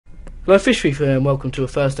Hello Fish Fifa and welcome to a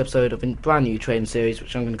first episode of a brand new trading series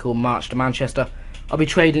which I'm going to call March to Manchester. I'll be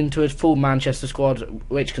trading to a full Manchester squad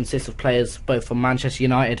which consists of players both from Manchester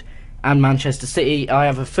United and Manchester City. I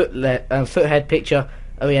have a foot-head picture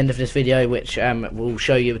at the end of this video which will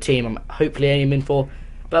show you the team I'm hopefully aiming for,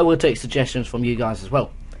 but I will take suggestions from you guys as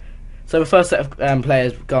well. So the first set of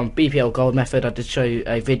players gone BPL Gold Method. I did show you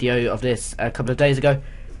a video of this a couple of days ago,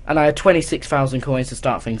 and I had 26,000 coins to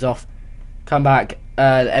start things off. Come back,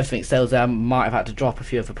 everything sells there. Might have had to drop a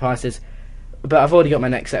few of the prices, but I've already got my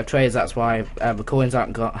next set of trades. That's why the coins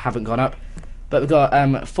haven't gone up. But we've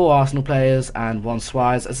got 4 Arsenal players and 1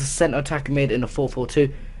 Suarez as a centre attacker mid in a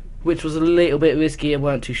 4-4-2, which was a little bit risky. I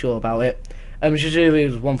weren't too sure about it. Jajuri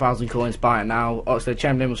was 1,000 coins. Buy it now.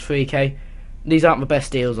 Oxlade-Chamberlain was 3k. These aren't the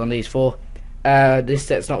best deals on these 4. This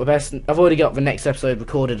set's not the best. I've already got the next episode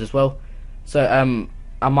recorded as well, so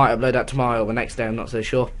I might upload that tomorrow or the next day. I'm not so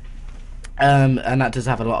sure. And that does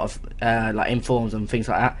have a lot of like informs and things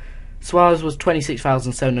like that. Suarez was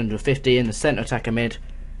 26,750 in the centre attacker mid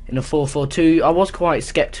in a 4-4-2. I was quite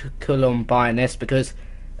sceptical on buying this because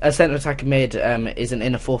a centre attacker mid isn't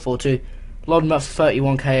in a 4-4-2. Lobbed him up for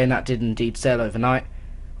 31k and that did indeed sell overnight,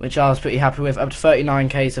 which I was pretty happy with. Up to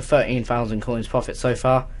 39k, so 13,000 coins profit so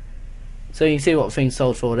far. So you can see what things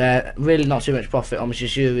sold for there. Really not too much profit on my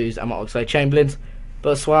Jajuru's and my Oxlade-Chamberlain's.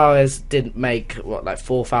 But Suarez didn't make, what, like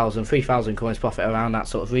 4,000, 3,000 coins profit around that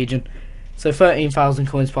sort of region. So 13,000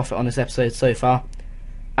 coins profit on this episode so far.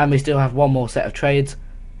 And we still have one more set of trades.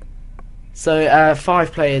 So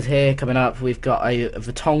 5 players here coming up. We've got a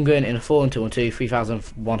Vertonghen in a 4-2-2,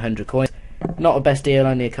 3,100 coins. Not a best deal,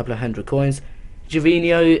 only a couple of hundred coins.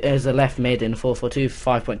 Gervinho is a left mid in a 4-4-2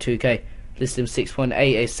 for 5.2k. Listed him 6.8.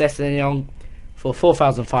 A Sessegnon for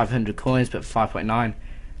 4,500 coins, but for 5.9.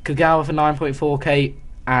 Kagawa for 9.4k,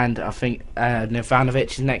 and I think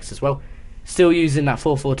Nivanovic is next as well. Still using that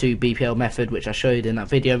 4-4-2 BPL method which I showed in that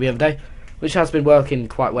video the other day, which has been working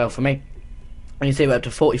quite well for me. And you see we're up to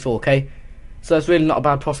 44k, so it's really not a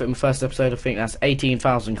bad profit in the first episode. I think that's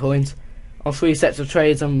 18,000 coins on 3 sets of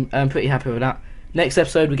trades. I'm pretty happy with that. Next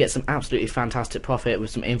episode we get some absolutely fantastic profit with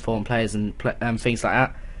some informed players and things like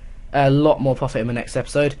that. A lot more profit in the next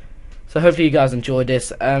episode. So hopefully you guys enjoyed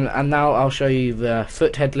this, and now I'll show you the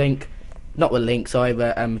foothead link, not the link, sorry,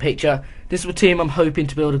 the picture. This is the team I'm hoping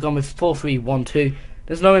to build. I've gone with 4-3-1-2.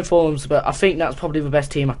 There's no informs, but I think that's probably the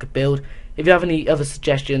best team I could build. If you have any other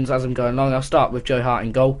suggestions as I'm going along, I'll start with Joe Hart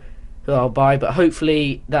in goal, who I'll buy, but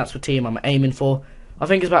hopefully that's the team I'm aiming for. I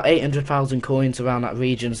think it's about 800,000 coins around that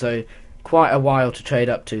region, so quite a while to trade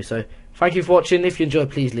up to. So thank you for watching. If you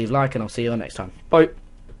enjoyed, please leave a like, and I'll see you all next time. Bye.